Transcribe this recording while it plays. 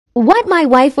What my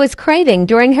wife was craving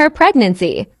during her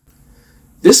pregnancy.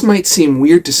 This might seem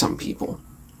weird to some people.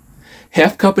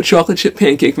 Half cup of chocolate chip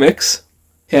pancake mix,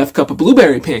 half cup of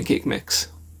blueberry pancake mix,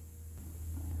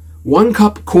 1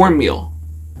 cup cornmeal,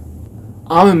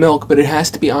 almond milk, but it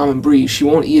has to be almond brie. She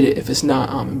won't eat it if it's not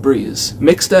almond bries.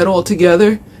 Mix that all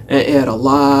together and add a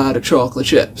lot of chocolate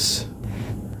chips.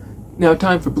 Now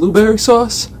time for blueberry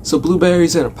sauce, so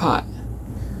blueberries in a pot.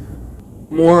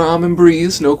 More almond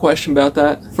bries, no question about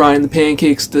that. Frying the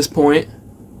pancakes at this point.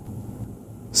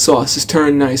 Sauce is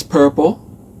turned nice purple.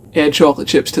 Add chocolate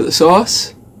chips to the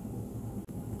sauce.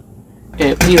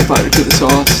 Add peanut butter to the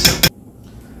sauce.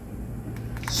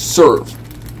 Serve.